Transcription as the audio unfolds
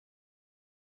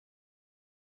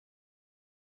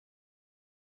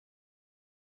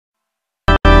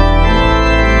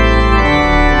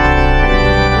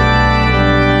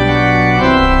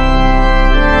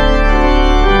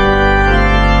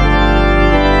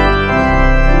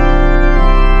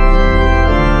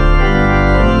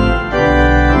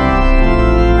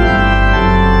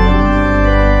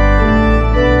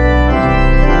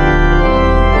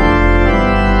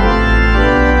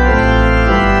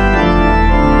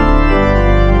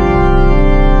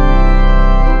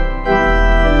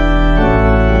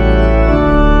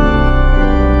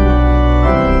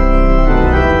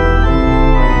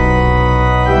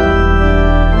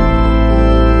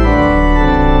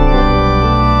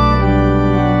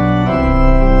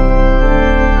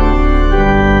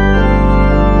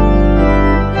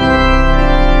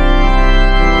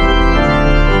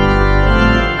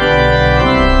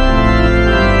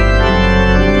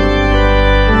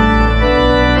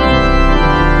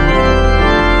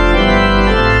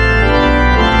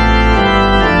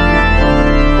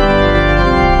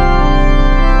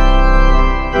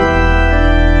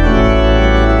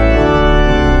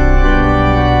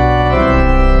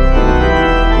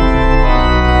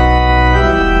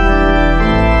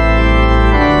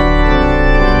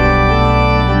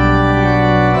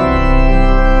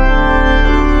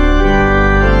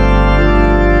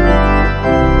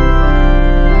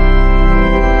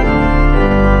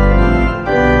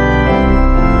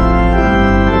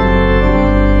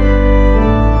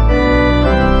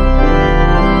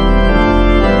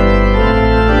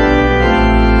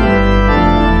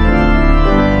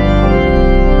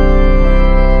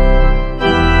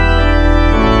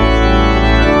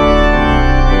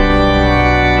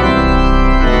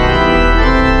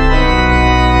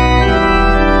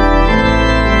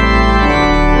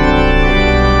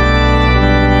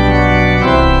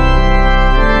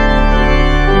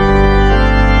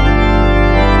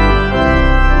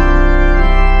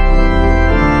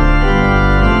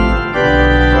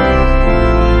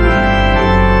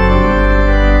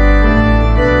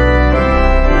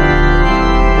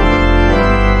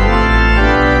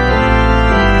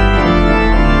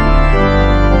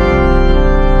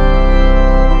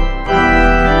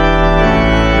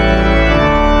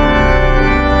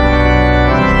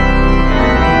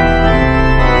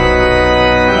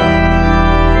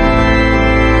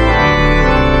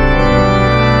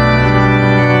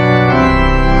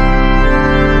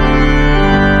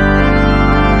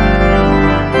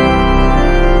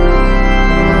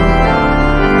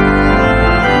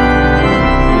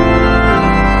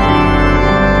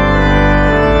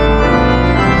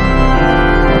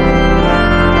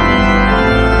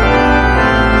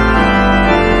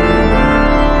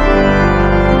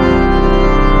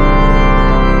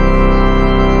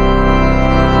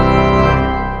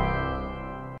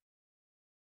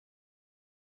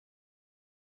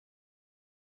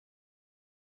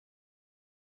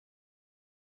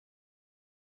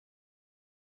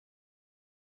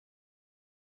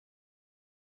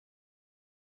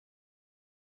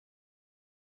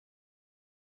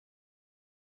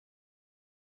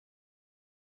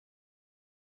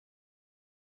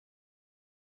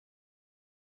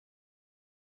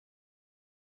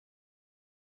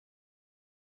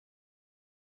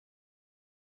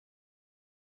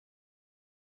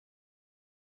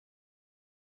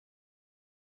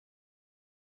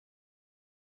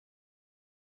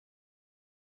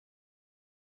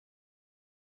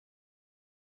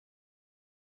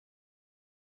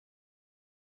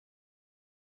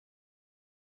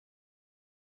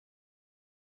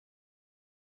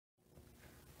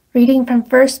Reading from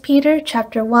 1 Peter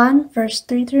chapter 1, verse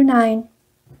 3 through 9.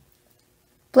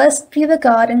 Blessed be the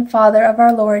God and Father of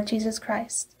our Lord Jesus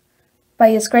Christ.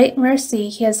 By his great mercy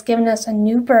he has given us a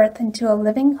new birth into a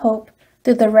living hope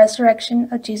through the resurrection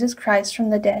of Jesus Christ from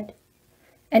the dead,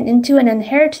 and into an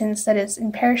inheritance that is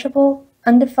imperishable,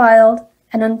 undefiled,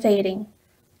 and unfading,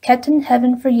 kept in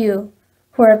heaven for you,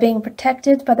 who are being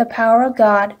protected by the power of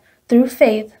God through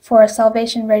faith for a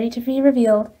salvation ready to be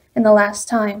revealed in the last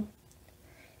time.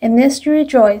 In this you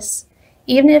rejoice,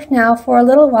 even if now for a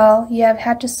little while you have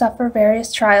had to suffer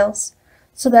various trials,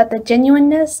 so that the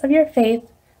genuineness of your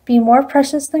faith be more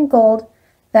precious than gold,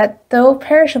 that though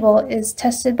perishable is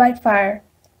tested by fire,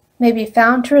 may be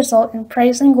found to result in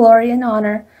praise and glory and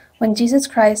honor when Jesus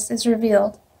Christ is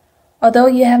revealed. Although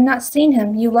you have not seen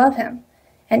him, you love him,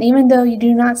 and even though you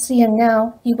do not see him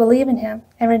now, you believe in him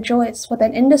and rejoice with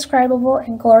an indescribable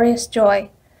and glorious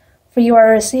joy, for you are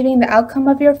receiving the outcome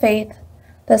of your faith,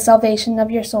 the salvation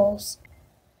of your souls.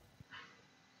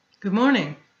 Good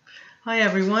morning. Hi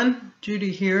everyone,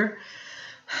 Judy here.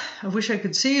 I wish I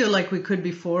could see you like we could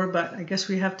before, but I guess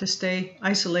we have to stay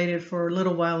isolated for a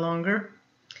little while longer.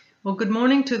 Well, good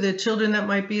morning to the children that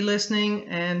might be listening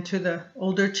and to the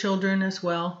older children as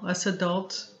well, us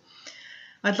adults.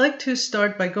 I'd like to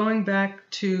start by going back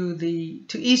to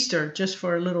Easter just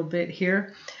for a little bit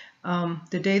here,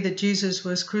 the day that Jesus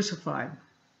was crucified.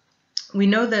 We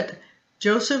know that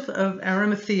Joseph of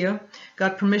Arimathea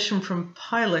got permission from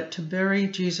Pilate to bury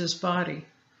Jesus' body.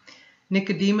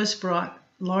 Nicodemus brought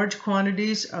large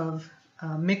quantities of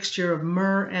a mixture of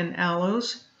myrrh and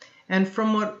aloes, and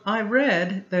from what I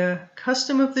read, the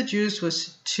custom of the Jews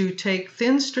was to take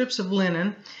thin strips of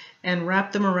linen and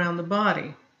wrap them around the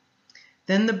body.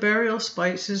 Then the burial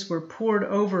spices were poured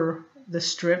over the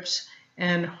strips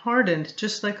and hardened,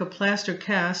 just like a plaster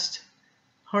cast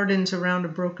hardens around a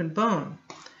broken bone.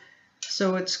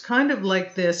 So it's kind of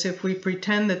like this. If we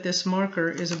pretend that this marker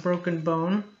is a broken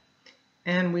bone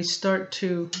and we start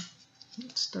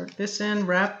this in,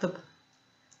 wrap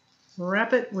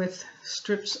it with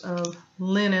strips of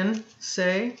linen,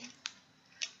 say,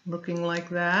 looking like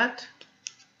that.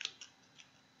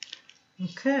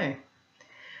 Okay.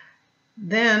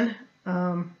 Then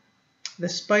the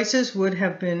spices would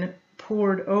have been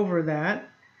poured over that.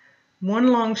 One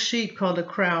long sheet called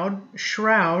a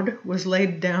shroud was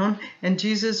laid down, and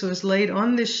Jesus was laid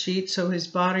on this sheet so his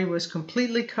body was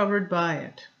completely covered by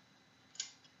it.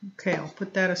 Okay, I'll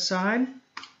put that aside.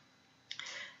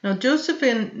 Now Joseph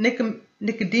and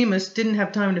Nicodemus didn't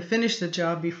have time to finish the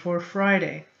job before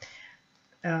Friday.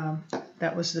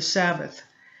 That was the Sabbath.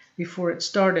 Before it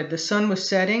started, the sun was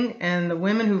setting, and the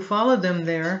women who followed them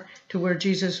there to where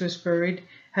Jesus was buried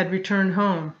had returned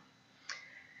home.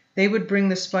 They would bring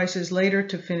the spices later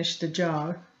to finish the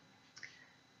job.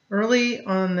 Early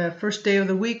on the first day of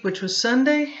the week, which was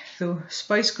Sunday, the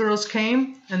Spice Girls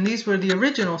came, and these were the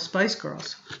original Spice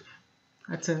Girls.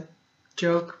 That's a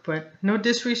joke, but no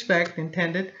disrespect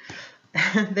intended.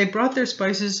 They brought their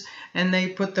spices and they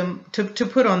put them to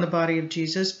put on the body of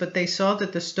Jesus, but they saw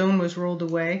that the stone was rolled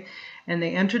away, and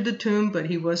they entered the tomb, but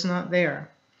he was not there.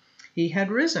 He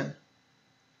had risen.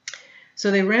 So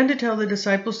they ran to tell the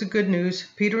disciples the good news.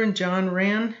 Peter and John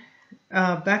ran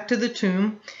back to the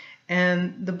tomb,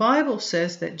 and the Bible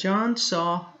says that John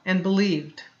saw and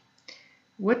believed.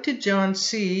 What did John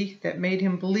see that made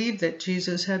him believe that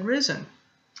Jesus had risen?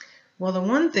 Well, the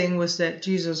one thing was that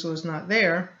Jesus was not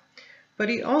there, but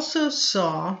he also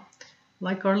saw,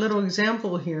 like our little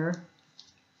example here,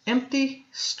 empty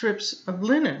strips of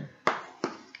linen.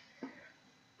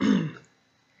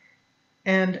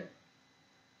 And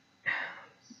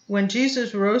when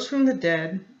Jesus rose from the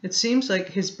dead, it seems like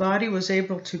his body was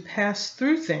able to pass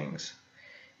through things.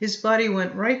 His body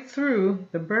went right through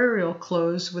the burial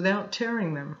clothes without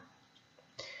tearing them.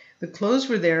 The clothes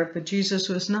were there, but Jesus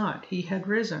was not. He had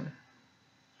risen.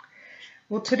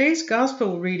 Well, today's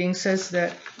gospel reading says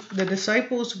that the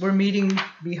disciples were meeting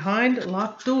behind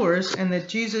locked doors and that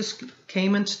Jesus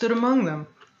came and stood among them,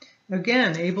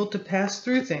 again, able to pass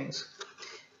through things.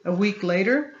 A week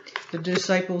later, the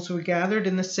disciples were gathered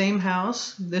in the same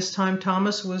house. This time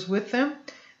Thomas was with them.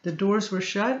 The doors were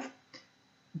shut,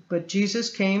 but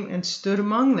Jesus came and stood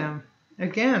among them,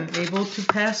 again, able to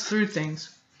pass through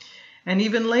things. And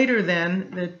even later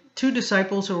then, the two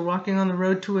disciples were walking on the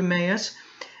road to Emmaus,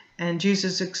 and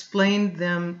Jesus explained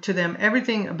to them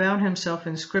everything about himself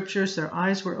in scriptures. Their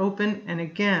eyes were open, and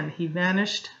again, he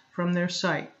vanished from their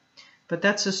sight. But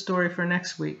that's a story for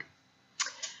next week.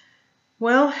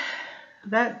 Well,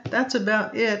 that's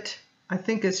about it. I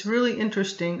think it's really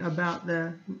interesting about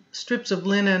the strips of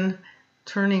linen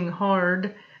turning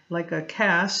hard like a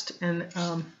cast, and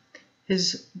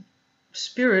his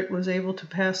spirit was able to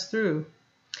pass through.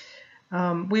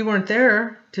 We weren't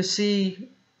there to see,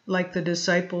 like the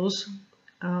disciples,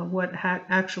 what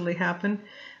actually happened.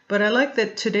 But I like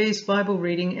that today's Bible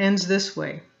reading ends this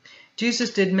way.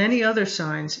 Jesus did many other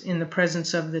signs in the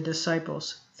presence of the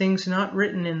disciples, things not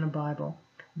written in the Bible.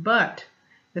 But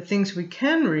the things we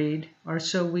can read are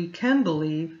so we can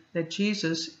believe that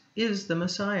Jesus is the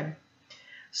Messiah,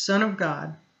 Son of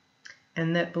God,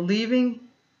 and that believing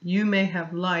you may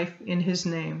have life in his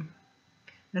name.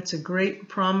 That's a great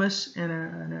promise and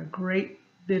a great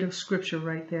bit of scripture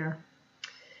right there.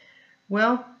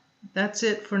 Well, that's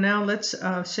it for now. Let's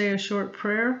say a short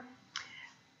prayer.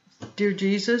 Dear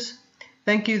Jesus,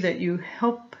 thank you that you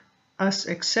help us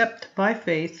accept by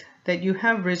faith that you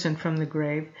have risen from the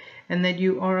grave and that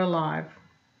you are alive.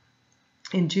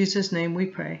 In Jesus' name we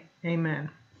pray.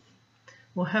 Amen.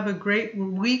 Well, have a great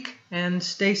week and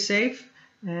stay safe,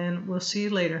 and we'll see you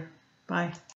later.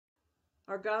 Bye.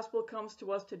 Our gospel comes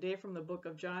to us today from the book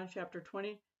of John, chapter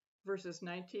 20, verses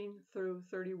 19 through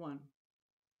 31.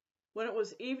 When it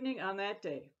was evening on that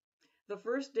day, the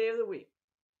first day of the week,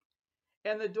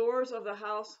 and the doors of the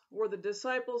house where the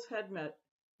disciples had met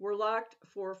were locked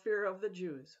for fear of the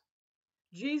Jews,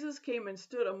 Jesus came and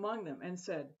stood among them and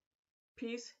said,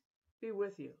 "Peace be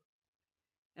with you."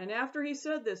 And after he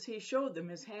said this, he showed them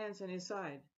his hands and his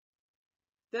side.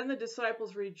 Then the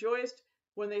disciples rejoiced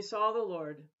when they saw the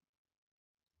Lord.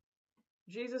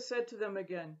 Jesus said to them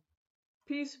again,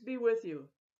 "Peace be with you.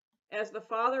 As the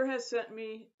Father has sent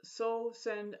me, so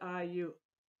send I you."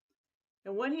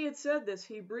 And when he had said this,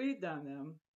 he breathed on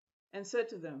them and said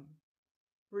to them,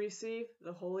 "Receive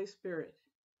the Holy Spirit.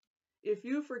 If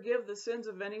you forgive the sins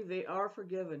of any, they are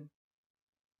forgiven.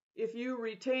 If you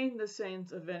retain the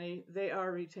sins of any, they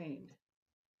are retained."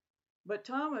 But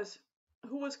Thomas,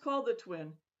 who was called the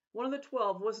twin, one of the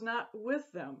 12, was not with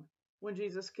them when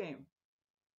Jesus came.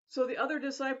 So the other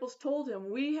disciples told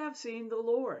him, "We have seen the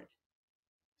Lord."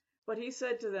 But he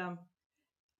said to them,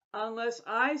 "Unless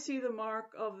I see the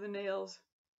mark of the nails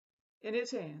in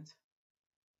his hands,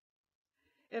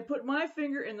 and put my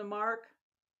finger in the mark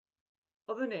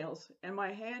of the nails, and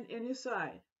my hand in his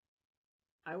side,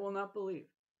 I will not believe."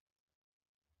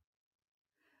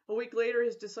 A week later,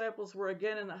 his disciples were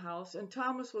again in the house, and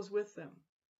Thomas was with them.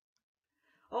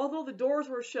 Although the doors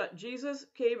were shut, Jesus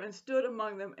came and stood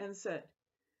among them and said,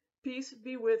 "Peace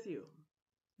be with you."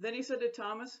 Then he said to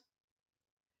Thomas,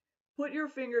 "Put your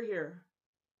finger here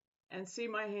and see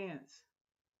my hands.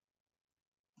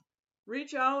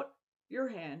 Reach out your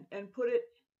hand and put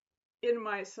it in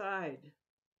my side.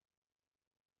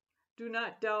 Do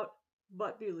not doubt,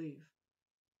 but believe."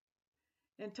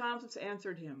 And Thomas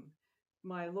answered him,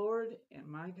 "My Lord and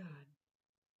my God."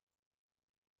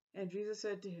 And Jesus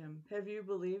said to him, "Have you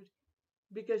believed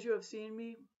because you have seen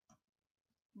me?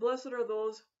 Blessed are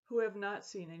those who have not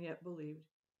seen and yet believed."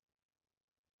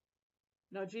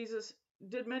 Now Jesus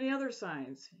did many other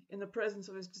signs in the presence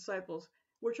of his disciples,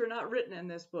 which are not written in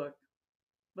this book.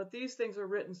 But these things are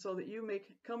written so that you may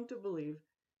come to believe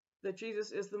that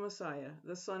Jesus is the Messiah,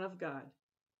 the Son of God,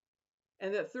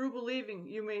 and that through believing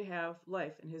you may have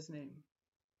life in his name.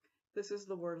 This is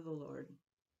the word of the Lord.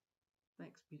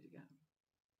 Thanks be to God.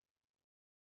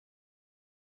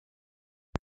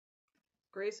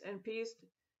 Grace and peace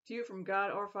to you from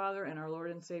God our Father and our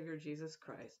Lord and Savior Jesus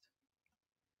Christ.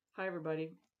 Hi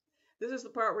everybody. This is the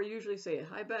part where you usually say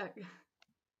hi back.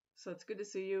 So it's good to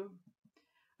see you.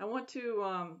 I want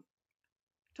to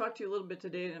talk to you a little bit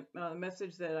today. The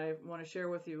message that I want to share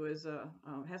with you is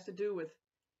has to do with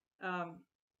a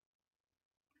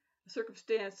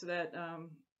circumstance that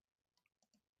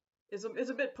is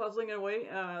a bit puzzling in a way.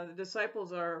 The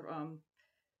disciples are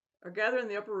gathered in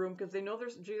the upper room because they know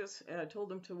Jesus told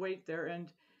them to wait there,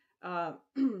 and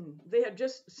they had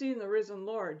just seen the risen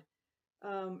Lord,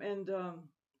 and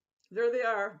there they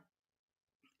are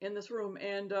in this room,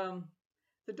 and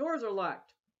the doors are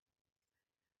locked,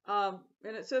 and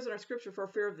it says in our scripture, "For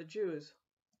fear of the Jews."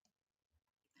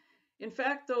 In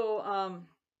fact, though,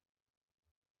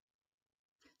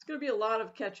 it's going to be a lot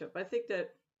of catch-up. I think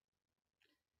that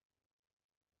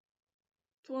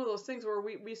it's one of those things where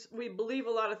we believe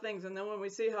a lot of things, and then when we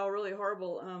see how really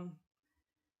horrible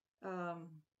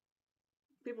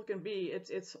people can be,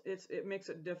 it makes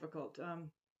it difficult.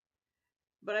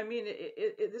 But I mean,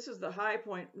 this is the high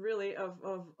point, really, of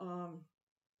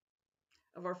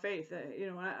our faith.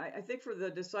 I think for the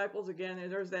disciples, again,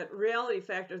 there's that reality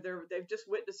factor. They've just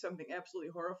witnessed something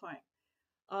absolutely horrifying.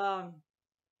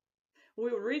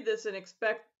 We would read this and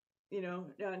expect,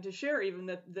 to share even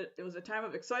that it was a time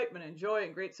of excitement and joy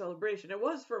and great celebration. It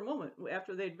was for a moment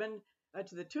after they'd been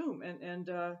to the tomb, and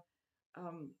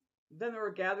then they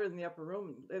were gathered in the upper room.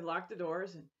 And they locked the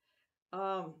doors, and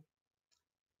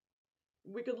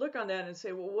we could look on that and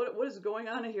say, well, what is going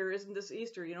on here? Isn't this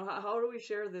Easter? You know, how do we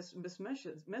share this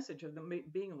message of them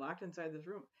being locked inside this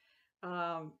room?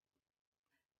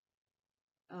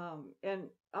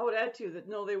 And I would add to you that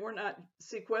no, they were not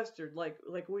sequestered like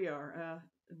we are.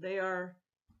 They are,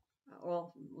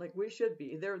 well, like we should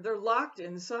be. They're locked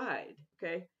inside.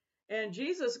 Okay, and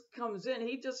Jesus comes in.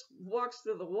 He just walks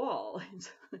through the wall.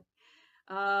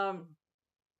 And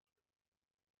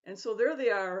so there they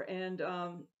are, and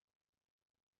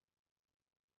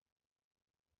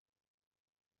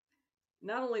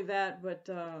not only that, but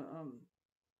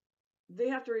they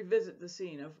have to revisit the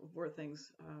scene of where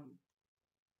things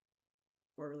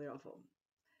were really awful.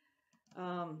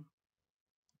 I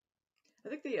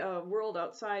think the world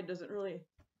outside doesn't really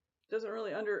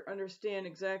understand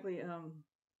exactly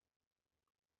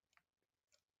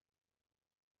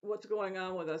what's going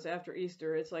on with us after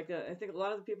Easter. It's like I think a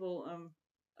lot of the people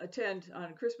attend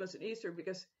on Christmas and Easter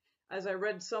because, as I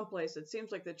read someplace, it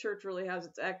seems like the church really has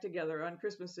its act together on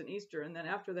Christmas and Easter, and then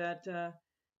after that,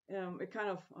 it kind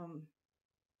of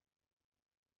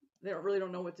they really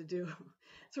don't know what to do.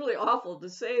 It's really awful to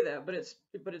say that, but it's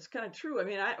kind of true. I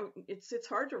mean, it's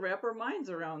hard to wrap our minds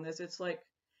around this. It's like,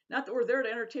 not that we're there to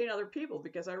entertain other people,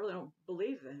 because I really don't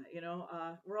believe that. You know,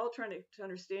 we're all trying to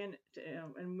understand,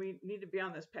 and we need to be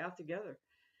on this path together.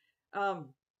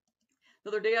 The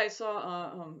other day I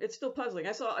saw, it's still puzzling.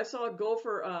 I saw a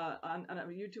gopher on a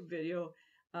YouTube video.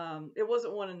 It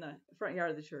wasn't one in the front yard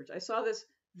of the church. I saw this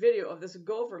video of this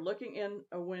gopher looking in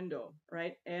a window,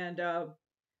 right? And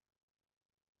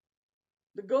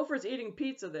the gopher's eating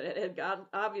pizza that it had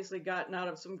obviously gotten out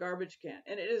of some garbage can,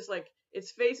 and it is like its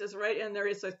face is right in there.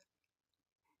 It's like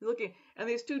looking, and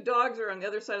these two dogs are on the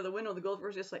other side of the window. The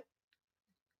gopher's just like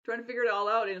trying to figure it all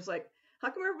out, and it's like, how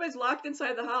come everybody's locked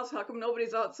inside the house? How come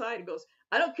nobody's outside? He goes,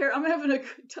 I don't care. I'm having a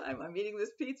good time. I'm eating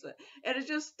this pizza, and it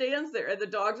just stands there, and the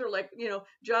dogs are like, you know,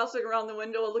 jostling around the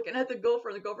window, looking at the gopher,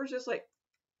 and the gopher's just like,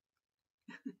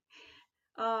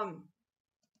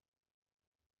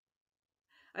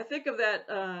 I think of that.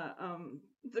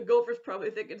 The gophers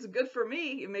probably think it's good for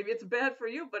me. Maybe it's bad for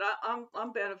you, but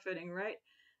I'm benefiting, right?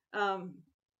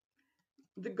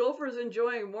 The gophers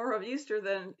enjoying more of Easter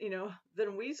than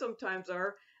we sometimes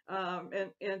are,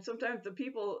 and sometimes the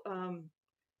people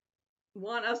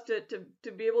want us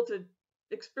to be able to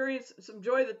experience some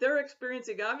joy that they're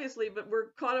experiencing, obviously, but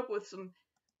we're caught up with some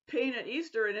pain at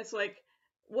Easter, and it's like,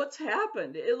 what's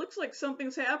happened? It looks like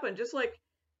something's happened, just like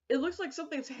it looks like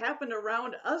something's happened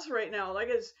around us right now. Like,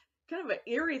 it's kind of an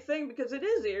eerie thing, because it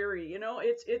is eerie, you know.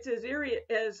 It's as eerie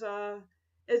as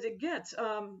it gets.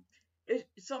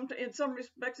 In some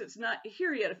respects, it's not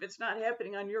here yet if it's not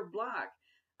happening on your block,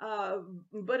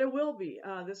 but it will be.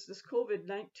 This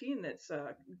COVID-19 that's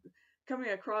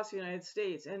coming across the United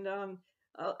States, and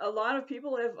a lot of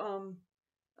people have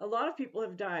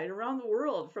died around the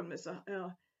world from this.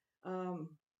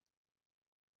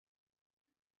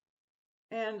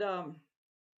 And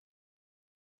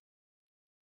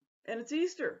it's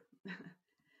Easter.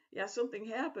 Yeah, something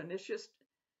happened. It's just,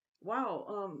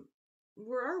 wow.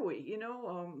 Where are we? You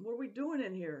know, what are we doing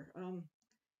in here?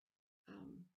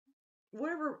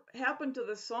 Whatever happened to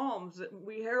the Psalms that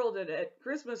we heralded at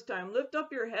Christmas time? Lift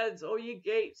up your heads, O ye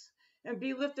gates, and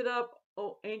be lifted up,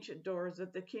 O ancient doors,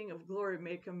 that the King of glory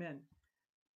may come in.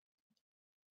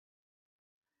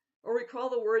 Or recall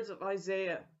the words of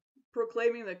Isaiah,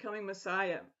 proclaiming the coming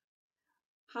Messiah.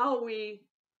 How we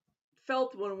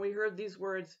felt when we heard these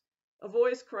words. A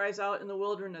voice cries out in the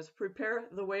wilderness, prepare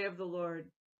the way of the Lord.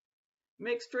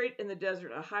 Make straight in the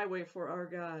desert a highway for our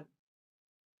God.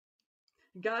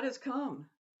 God has come.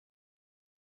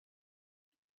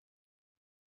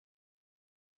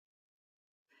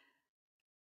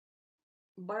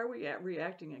 Why are we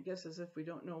reacting, I guess, as if we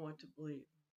don't know what to believe?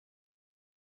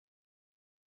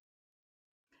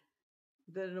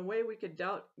 That in a way we could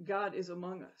doubt God is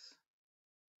among us.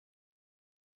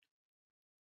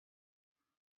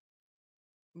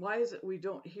 Why is it we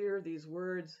don't hear these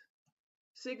words?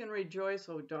 Sing and rejoice,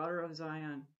 O daughter of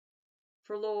Zion.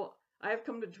 For lo, I have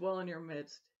come to dwell in your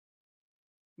midst.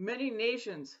 Many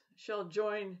nations shall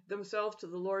join themselves to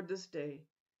the Lord this day,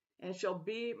 and shall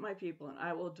be my people, and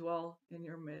I will dwell in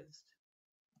your midst.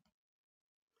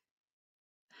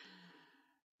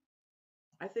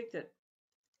 I think that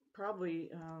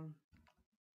probably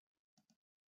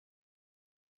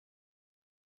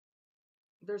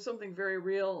there's something very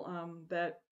real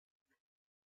that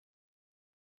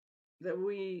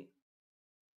we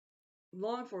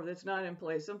long for that's not in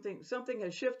place. Something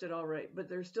has shifted, all right, but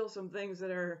there's still some things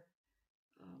that are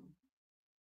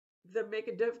that make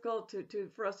it difficult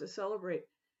for us to celebrate.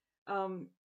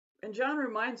 And John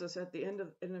reminds us at the end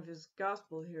of his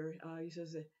gospel here. He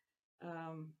says that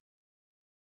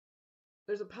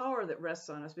there's a power that rests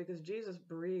on us because Jesus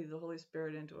breathed the Holy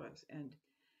Spirit into us, and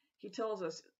he tells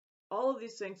us all of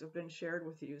these things have been shared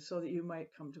with you so that you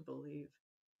might come to believe.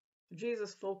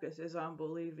 Jesus' focus is on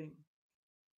believing.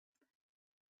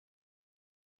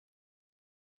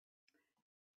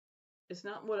 It's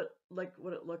not what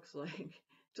it looks like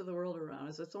to the world around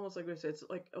us. It's almost like we say, it's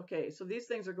like, okay, so these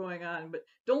things are going on, but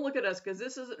don't look at us because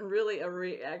this isn't really a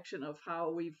reaction of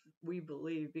how we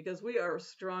believe, because we are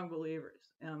strong believers.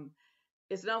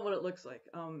 It's not what it looks like.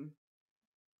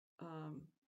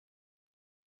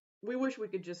 We wish we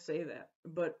could just say that,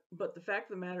 but the fact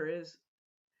of the matter is,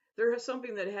 there is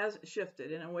something that has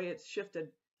shifted. In a way, it's shifted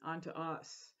onto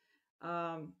us.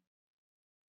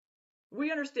 We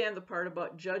understand the part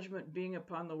about judgment being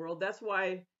upon the world. That's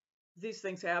why these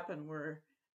things happen where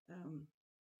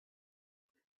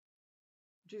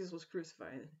Jesus was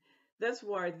crucified. That's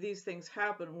why these things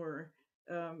happen where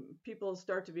people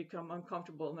start to become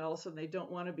uncomfortable, and all of a sudden they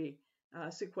don't want to be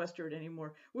sequestered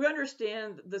anymore. We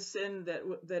understand the sin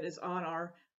that is on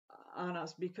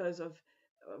us because of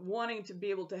wanting to be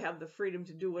able to have the freedom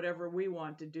to do whatever we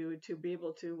want to do, to be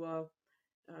able to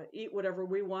eat whatever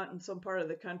we want in some part of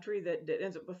the country that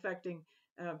ends up affecting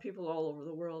people all over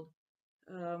the world.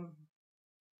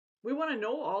 We want to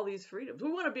know all these freedoms.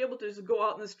 We want to be able to just go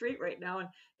out in the street right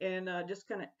now and just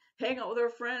kind of hang out with our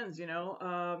friends, you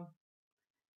know.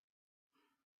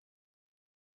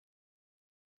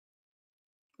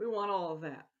 We want all of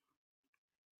that.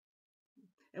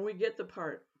 And we get the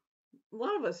part. A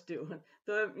lot of us do.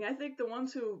 I think the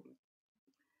ones who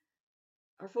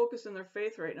are focused in their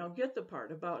faith right now get the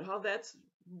part about how that's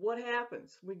what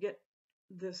happens. We get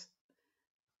this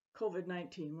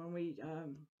COVID-19 when we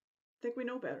think we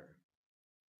know better.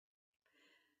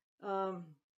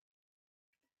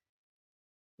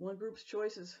 One group's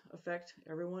choices affect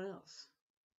everyone else.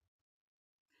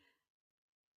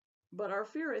 But our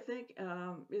fear, I think,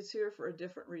 is here for a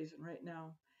different reason right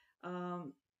now.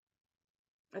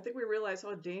 I think we realize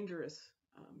how dangerous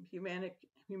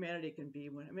humanity can be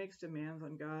when it makes demands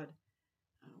on God,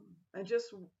 and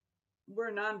just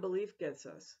where non-belief gets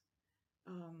us,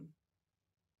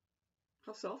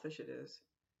 how selfish it is.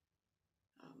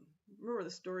 Remember the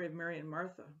story of Mary and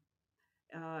Martha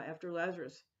after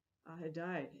Lazarus had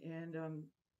died, and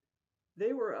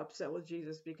they were upset with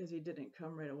Jesus because he didn't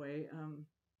come right away.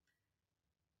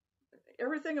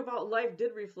 Everything about life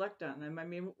did reflect on them. I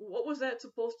mean, what was that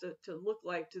supposed to look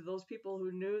like to those people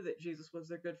who knew that Jesus was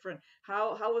their good friend?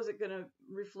 How was it going to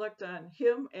reflect on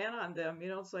him and on them? You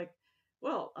know, it's like,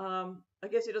 well, I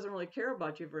guess he doesn't really care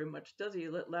about you very much, does he?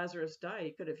 Let Lazarus die.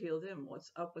 He could have healed him.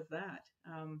 What's up with that?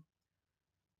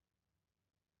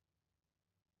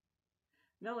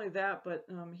 Not only that, but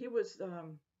he was,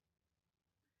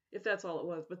 if that's all it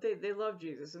was, but they loved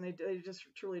Jesus, and they just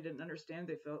truly didn't understand.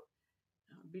 They felt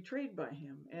betrayed by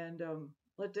him and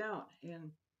let down.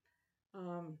 And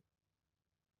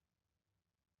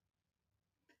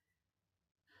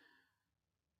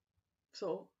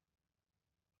so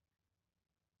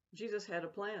Jesus had a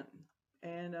plan,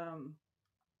 and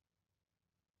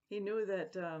he knew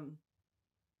that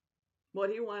what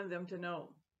he wanted them to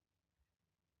know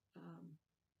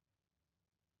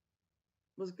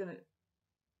was going to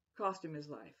cost him his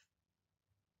life.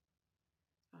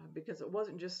 Because it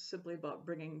wasn't just simply about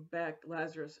bringing back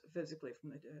Lazarus physically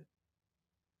from the dead.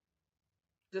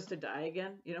 Just to die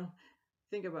again, you know?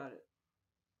 Think about it.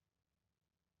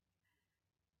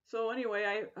 So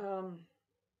anyway,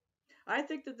 I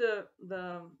think that the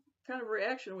kind of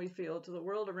reaction we feel to the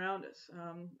world around us,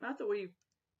 not that we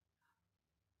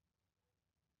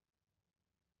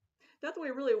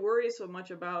really worry so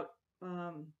much about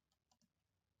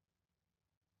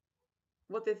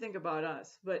what they think about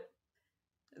us, but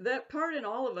that part in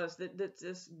all of us that's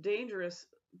this dangerous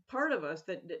part of us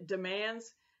that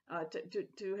demands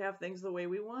to have things the way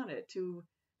we want it, to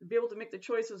be able to make the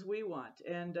choices we want.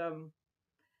 And I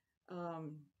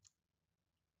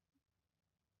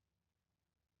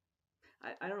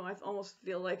don't know, I almost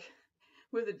feel like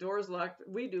with the doors locked,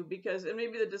 we do, because, and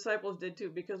maybe the disciples did too,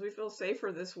 because we feel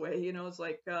safer this way. You know, it's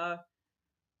like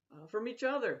from each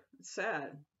other. It's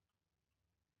sad.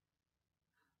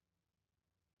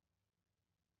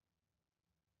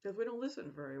 Because we don't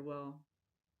listen very well.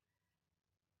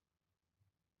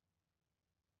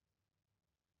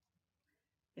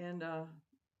 And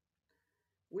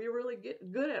we really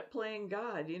get good at playing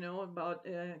God, you know, about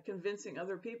convincing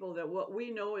other people that what we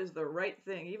know is the right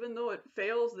thing, even though it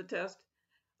fails the test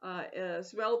a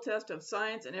smell test of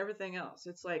science and everything else.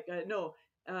 It's like, no,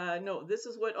 this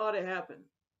is what ought to happen.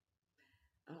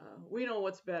 We know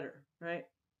what's better, right?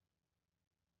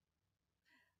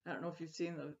 I don't know if you've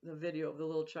seen the video of the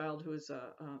little child who is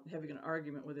having an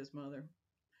argument with his mother.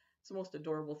 It's the most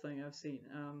adorable thing I've seen.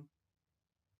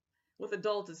 With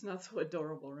adults, it's not so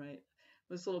adorable, right?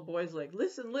 This little boy's like,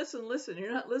 listen, listen, listen,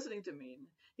 you're not listening to me. And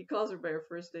he calls her by her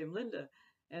first name, Linda,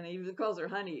 and he even calls her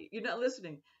honey. You're not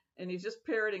listening. And he's just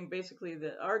parroting basically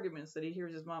the arguments that he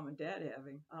hears his mom and dad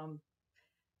having.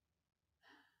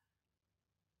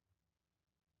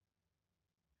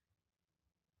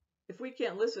 If we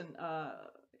can't listen,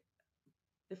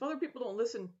 if other people don't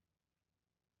listen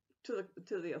to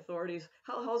the authorities,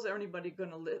 how's anybody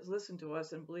going to listen to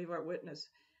us and believe our witness?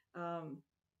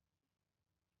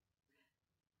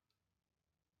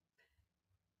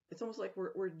 It's almost like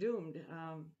we're doomed,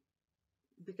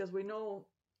 because we know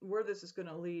where this is going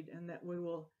to lead, and that we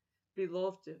will be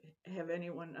loath to have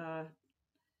anyone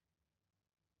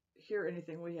hear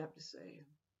anything we have to say.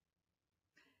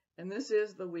 And this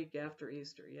is the week after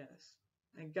Easter, yes.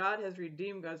 And God has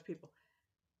redeemed God's people.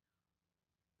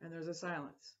 And there's a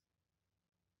silence.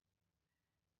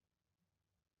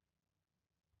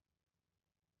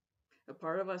 A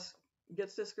part of us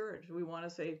gets discouraged. We want to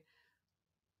say,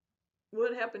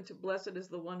 what happened to blessed is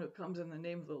the one who comes in the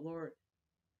name of the Lord?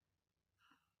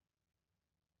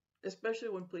 Especially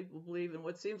when people believe in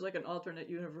what seems like an alternate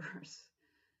universe.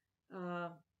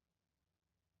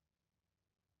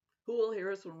 Who will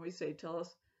hear us when we say, tell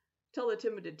the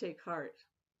timid to take heart.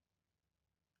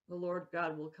 The Lord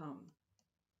God will come.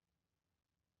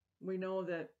 We know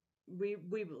that we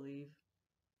believe.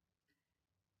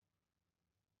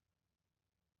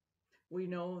 We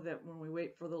know that when we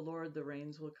wait for the Lord, the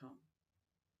rains will come.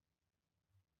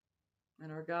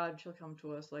 And our God shall come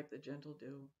to us like the gentle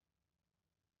dew.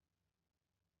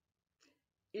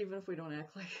 Even if we don't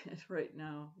act like it right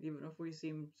now, even if we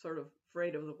seem sort of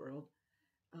afraid of the world.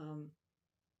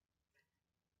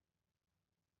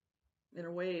 In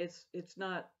a way, it's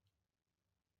not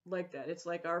like that. It's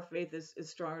like our faith is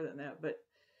stronger than that, but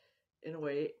in a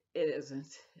way, it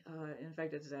isn't. In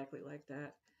fact, it's exactly like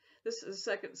that. This is the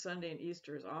second Sunday in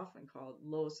Easter is often called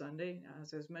Loes Sunday,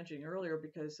 as I was mentioning earlier,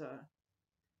 because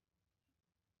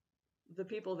the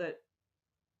people that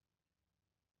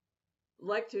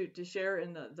like to share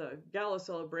in the gala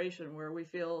celebration where we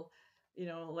feel,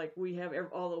 like we have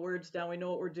all the words down, we know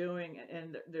what we're doing,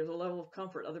 and there's a level of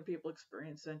comfort other people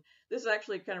experience. And this is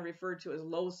actually kind of referred to as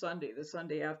Loes Sunday, the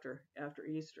Sunday after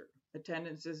Easter.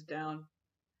 Attendance is down.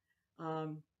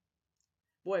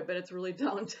 Boy, I bet it's really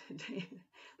down today.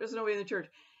 There's nobody in the church.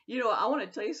 I want to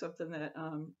tell you something that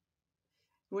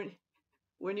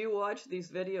when you watch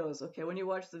these videos, okay, when you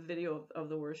watch the video of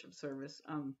the worship service,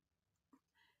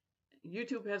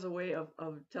 YouTube has a way of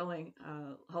telling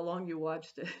how long you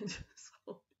watched it.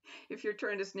 So if you're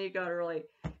trying to sneak out early,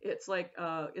 it's like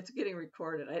it's getting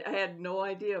recorded. I had no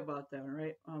idea about that,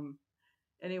 right?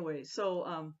 Anyway,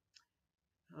 so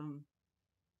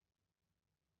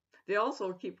they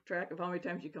also keep track of how many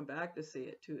times you come back to see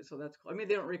it too. So that's cool. I mean,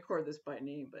 they don't record this by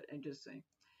name, but I'm just saying.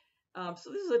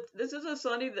 So this is a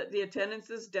Sunday that the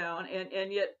attendance is down,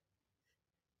 and yet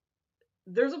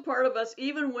there's a part of us,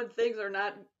 even when things are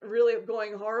not really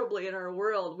going horribly in our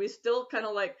world, we still kind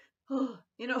of like,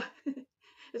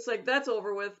 it's like that's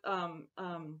over with.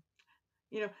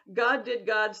 God did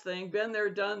God's thing, been there,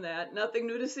 done that, nothing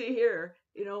new to see here.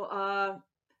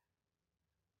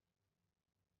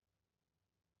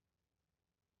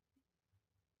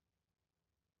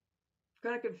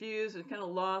 Kind of confused and kind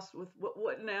of lost with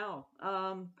what now.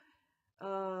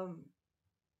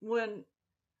 When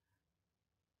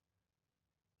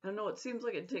I know it seems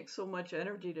like it takes so much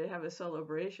energy to have a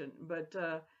celebration, but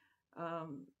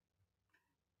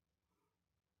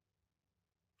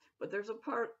there's a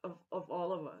part of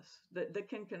all of us that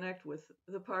can connect with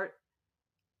the part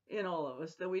in all of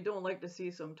us that we don't like to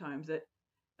see sometimes, that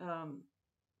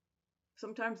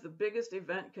sometimes the biggest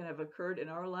event can have occurred in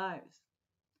our lives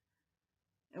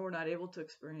and we're not able to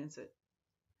experience it.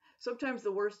 Sometimes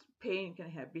the worst pain can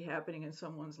be happening in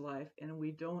someone's life and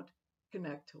we don't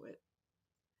connect to it.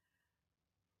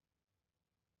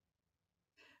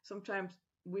 Sometimes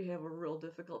we have a real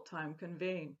difficult time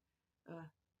conveying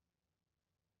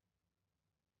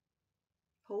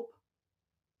hope,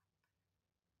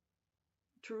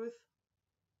 truth,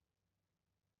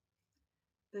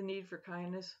 the need for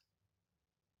kindness,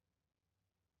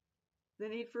 the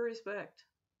need for respect.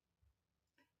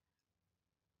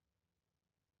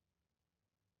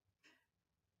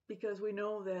 Because we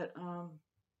know that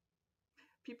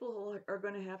people are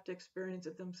going to have to experience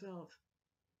it themselves.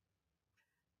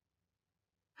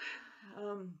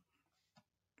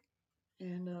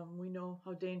 We know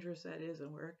how dangerous that is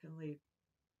and where it can lead.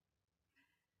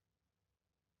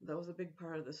 That was a big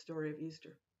part of the story of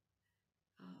Easter.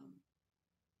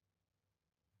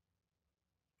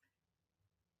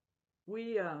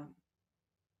 We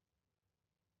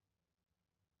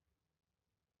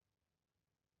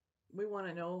want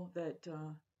to know that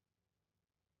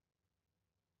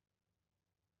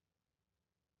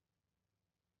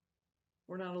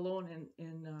we're not alone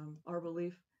in our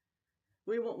belief.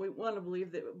 We want to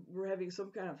believe that we're having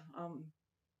some kind of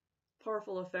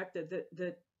powerful effect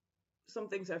that some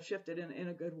things have shifted in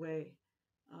a good way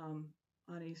on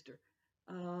Easter.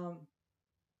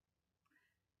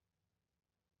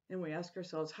 And we ask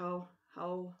ourselves, how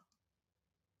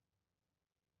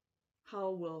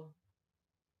will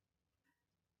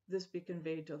this be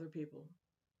conveyed to other people?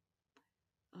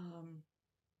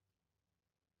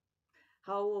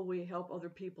 How will we help other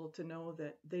people to know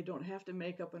that they don't have to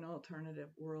make up an alternative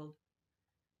world,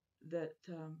 that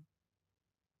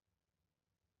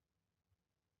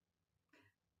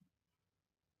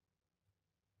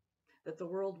that the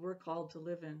world we're called to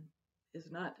live in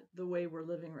is not the way we're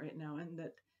living right now, and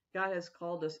that God has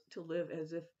called us to live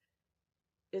as if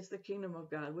it's the kingdom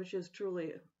of God, which is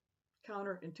truly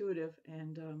counterintuitive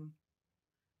and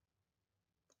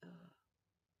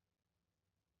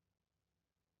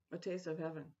a taste of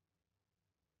heaven.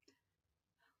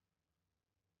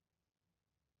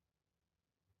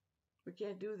 We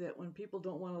can't do that when people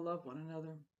don't want to love one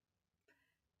another.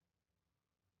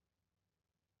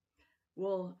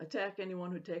 We'll attack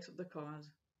anyone who takes up the cause.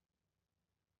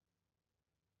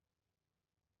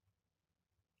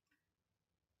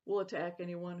 We'll attack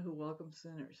anyone who welcomes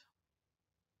sinners.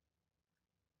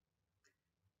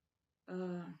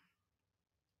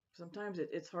 Sometimes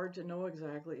it's hard to know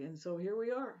exactly, and so here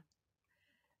we are.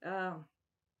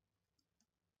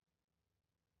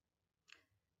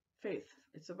 Faith.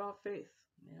 It's about faith.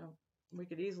 You know, we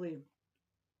could easily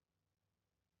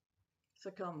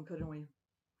succumb, couldn't we?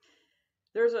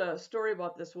 There's a story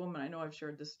about this woman. I know I've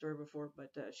shared this story before,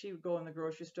 but she would go in the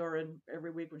grocery store, and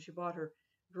every week when she bought her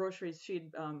groceries,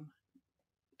 she'd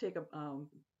take a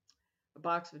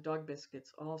box of dog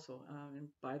biscuits also and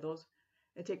buy those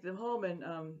and take them home. And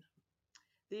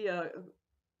the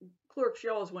clerk, she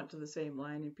always went to the same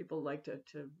line, and people like to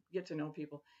get to know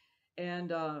people. And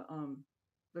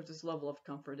there's this level of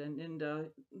comfort, and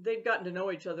they'd gotten to know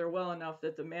each other well enough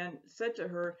that the man said to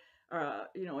her,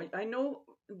 you know, I know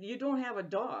you don't have a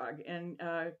dog, and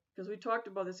because we talked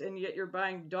about this, and yet you're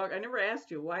buying dog. I never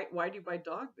asked you why do you buy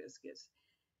dog biscuits?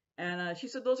 And she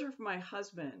said, those are for my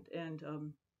husband. And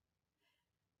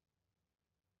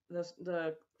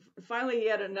finally he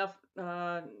had enough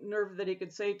nerve that he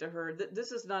could say to her that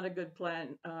this is not a good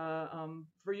plan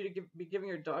for you to be giving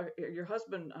your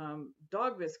husband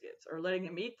dog biscuits or letting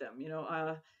him eat them. You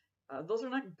know, those are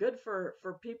not good for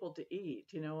people to eat.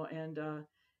 You know, and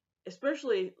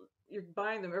especially you're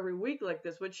buying them every week like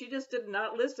this. But she just did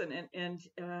not listen, and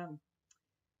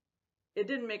it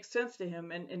didn't make sense to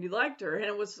him, and he liked her, and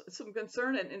it was some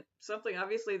concern and something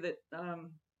obviously that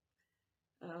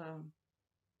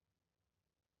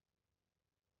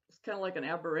it's kind of like an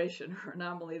aberration or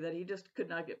anomaly that he just could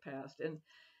not get past. And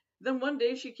then one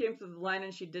day she came to the line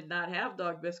and she did not have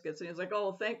dog biscuits, and he was like,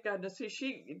 oh, thank goodness.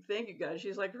 Thank you, God.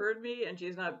 She's like heard me, and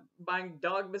she's not buying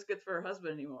dog biscuits for her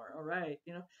husband anymore. All right,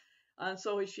 you know. And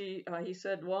so he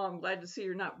said, well, I'm glad to see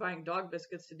you're not buying dog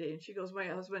biscuits today. And she goes, my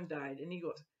husband died. And he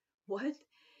goes, what?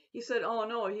 He said, oh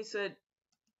no. He said,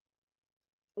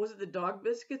 was it the dog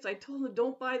biscuits? I told him,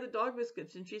 don't buy the dog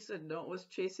biscuits. And she said, no, it was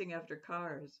chasing after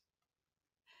cars.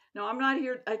 Now, I'm not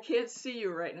here. I can't see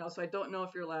you right now, so I don't know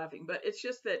if you're laughing. But it's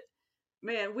just that,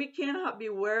 man, we cannot be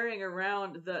wearing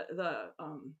around the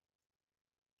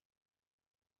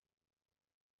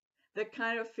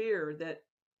kind of fear that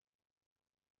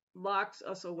locks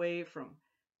us away from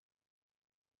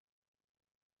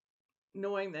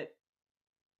knowing that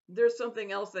there's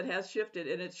something else that has shifted,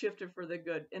 and it's shifted for the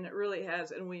good, and it really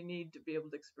has, and we need to be able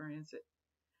to experience it.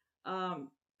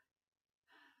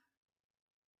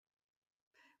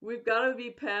 We've got to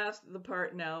be past the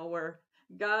part now where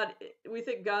we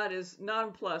think God is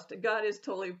nonplussed. God is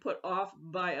totally put off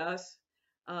by us,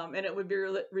 and it would be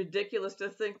ridiculous to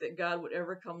think that God would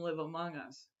ever come live among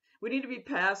us. We need to be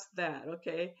past that,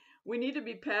 okay? We need to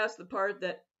be past the part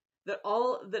that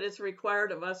all that is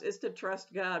required of us is to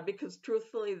trust God, because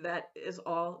truthfully, that is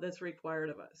all that's required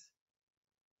of us.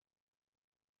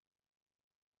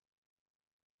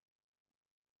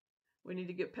 We need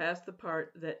to get past the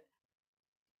part that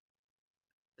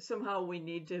somehow we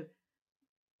need to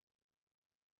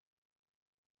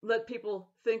let people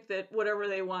think that whatever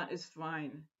they want is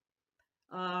fine.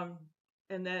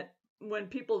 And that when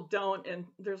people don't, and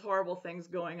there's horrible things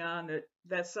going on,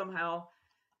 that somehow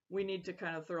we need to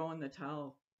kind of throw in the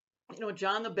towel.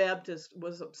 John the Baptist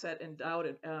was upset and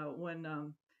doubted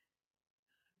when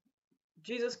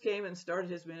Jesus came and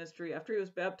started his ministry. After he was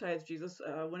baptized, Jesus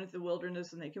went into the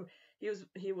wilderness, and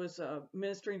he was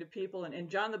ministering to people, and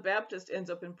John the Baptist ends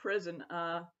up in prison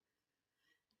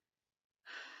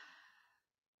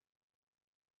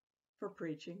for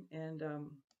preaching, and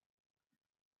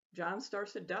John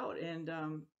starts to doubt,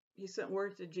 and he sent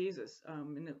word to Jesus,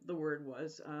 and the word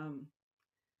was,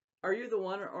 are you the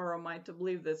one, or am I to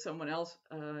believe that someone else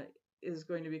is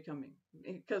going to be coming?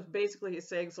 Because basically he's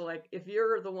saying, so like, if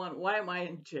you're the one, why am I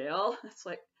in jail? It's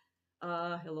like,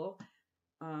 hello.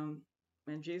 And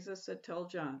Jesus said, tell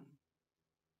John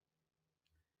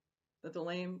that the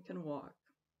lame can walk,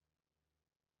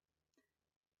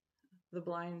 the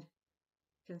blind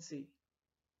can see,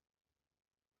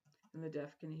 and the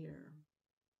deaf can hear.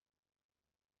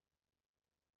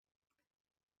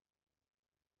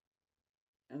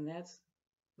 And that's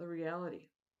the reality.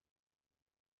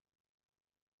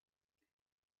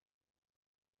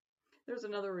 There's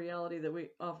another reality that we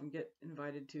often get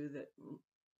invited to that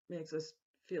makes us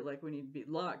feel like we need to be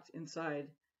locked inside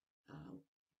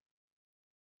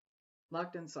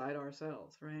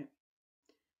ourselves, right?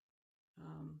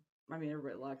 I mean,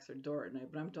 everybody locks their door at night,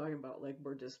 but I'm talking about like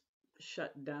we're just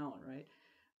shut down, right?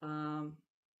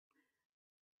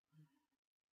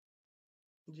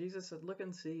 Jesus said, look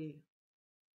and see.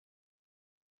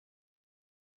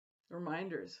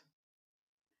 Reminders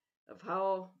of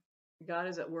how God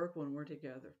is at work when we're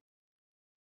together.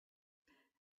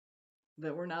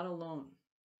 That we're not alone.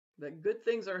 That good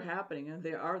things are happening, and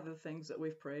they are the things that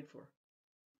we've prayed for.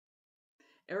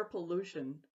 Air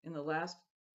pollution in the last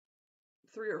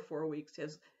 3 or 4 weeks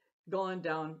has gone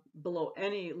down below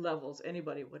any levels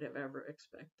anybody would have ever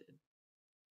expected.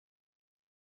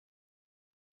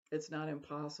 It's not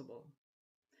impossible.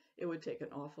 It would take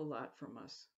an awful lot from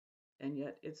us, and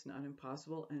yet it's not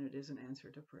impossible, and it is an answer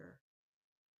to prayer.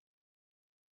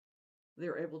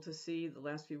 They're able to see the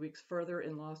last few weeks further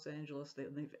in Los Angeles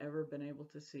than they've ever been able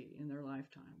to see in their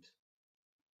lifetimes.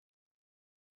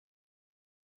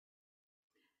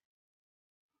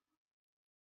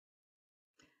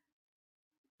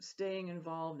 Staying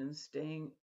involved and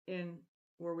staying in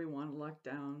where we want to lock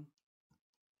down.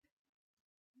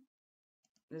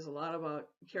 There's a lot about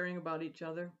caring about each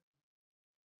other.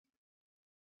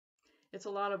 It's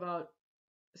a lot about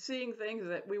seeing things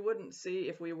that we wouldn't see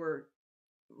if we were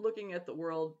looking at the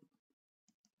world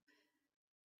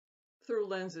through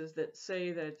lenses that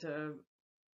say that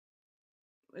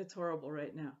it's horrible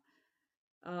right now.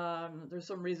 There's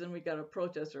some reason we got to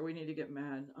protest or we need to get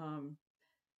mad.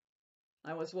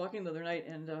 I was walking the other night,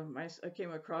 and I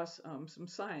came across some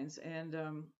signs, and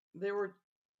they were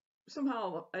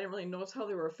somehow, I didn't really notice how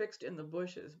they were affixed in the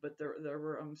bushes, but there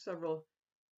were several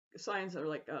signs that are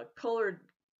like colored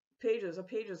pages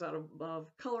out of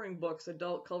coloring books,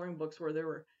 adult coloring books, where there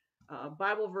were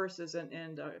Bible verses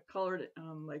and colored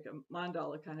like a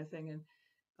mandala kind of thing.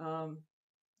 And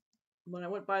when I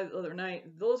went by the other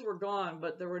night, those were gone,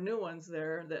 but there were new ones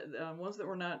there, that ones that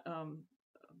were not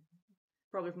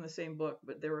probably from the same book,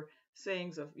 but there were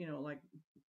sayings of, like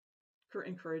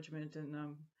encouragement.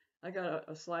 And I got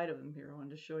a slide of them here I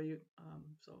wanted to show you,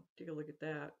 so take a look at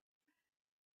that.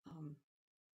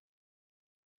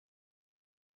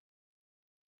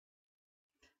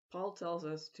 Paul tells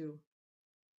us to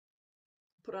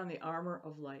put on the armor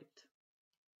of light.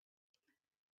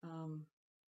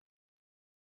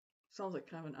 Sounds like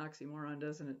kind of an oxymoron,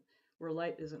 doesn't it? Where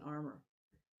light is an armor.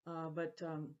 But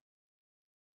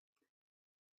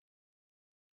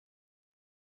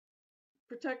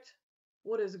protect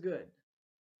what is good,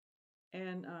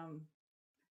 and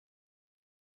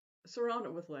surround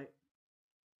it with light,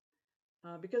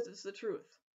 because it's the truth.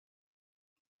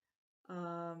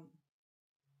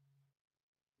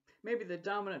 Maybe the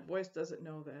dominant voice doesn't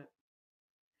know that,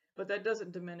 but that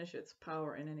doesn't diminish its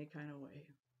power in any kind of way.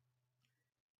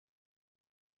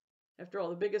 After all,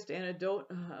 the biggest antidote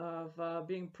of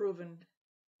being proven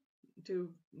to,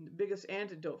 the biggest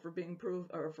antidote for being proved,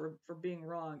 or for being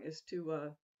wrong, is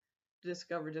to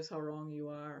discover just how wrong you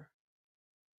are.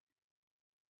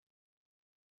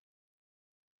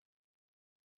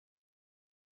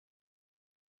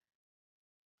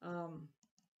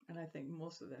 And I think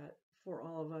most of that, for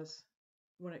all of us,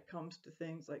 when it comes to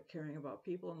things like caring about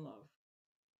people and love,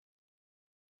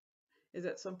 is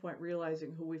at some point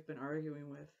realizing who we've been arguing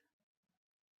with.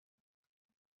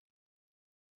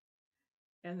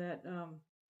 And that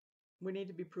We need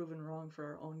to be proven wrong for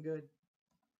our own good.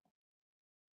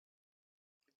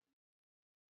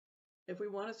 If we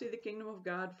want to see the kingdom of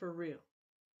God for real,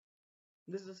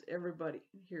 this is everybody,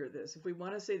 hear this. If we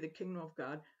want to see the kingdom of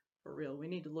God for real, we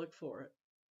need to look for it.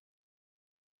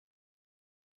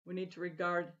 We need to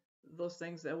regard those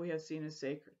things that we have seen as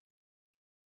sacred.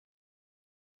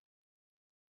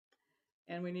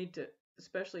 And we need to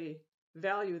especially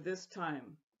value this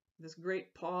time, this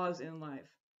great pause in life,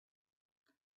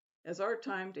 as our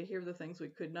time to hear the things we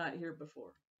could not hear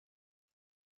before.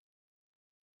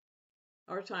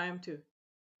 Our time to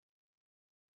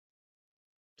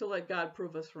let God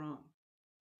prove us wrong,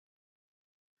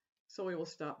 so we will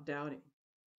stop doubting.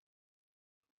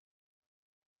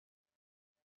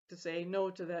 To say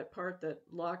no to that part that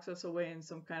locks us away in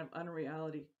some kind of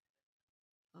unreality.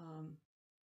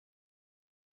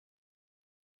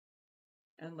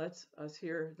 And lets us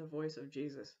hear the voice of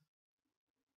Jesus,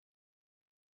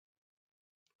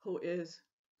 who is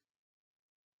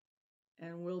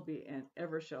and will be and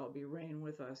ever shall be reign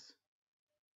with us.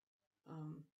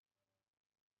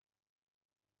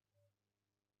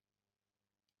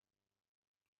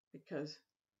 Because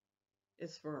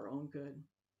it's for our own good.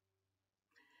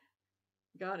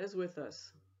 God is with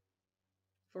us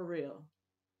for real.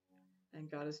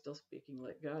 And God is still speaking.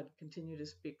 Let God continue to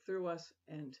speak through us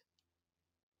and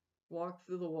walk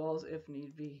through the walls if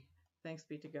need be. Thanks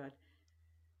be to God.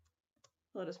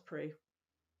 Let us pray.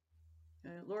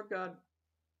 Lord God,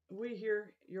 we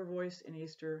hear your voice in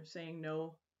Easter saying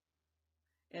no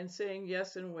and saying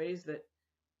yes in ways that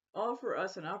offer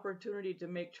us an opportunity to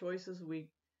make choices we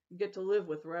get to live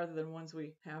with rather than ones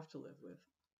we have to live with.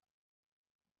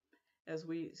 As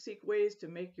we seek ways to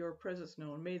make your presence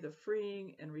known, may the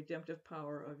freeing and redemptive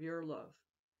power of your love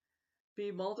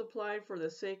be multiplied for the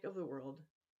sake of the world.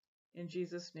 In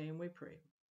Jesus' name we pray.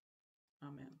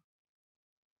 Amen.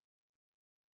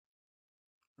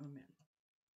 Amen.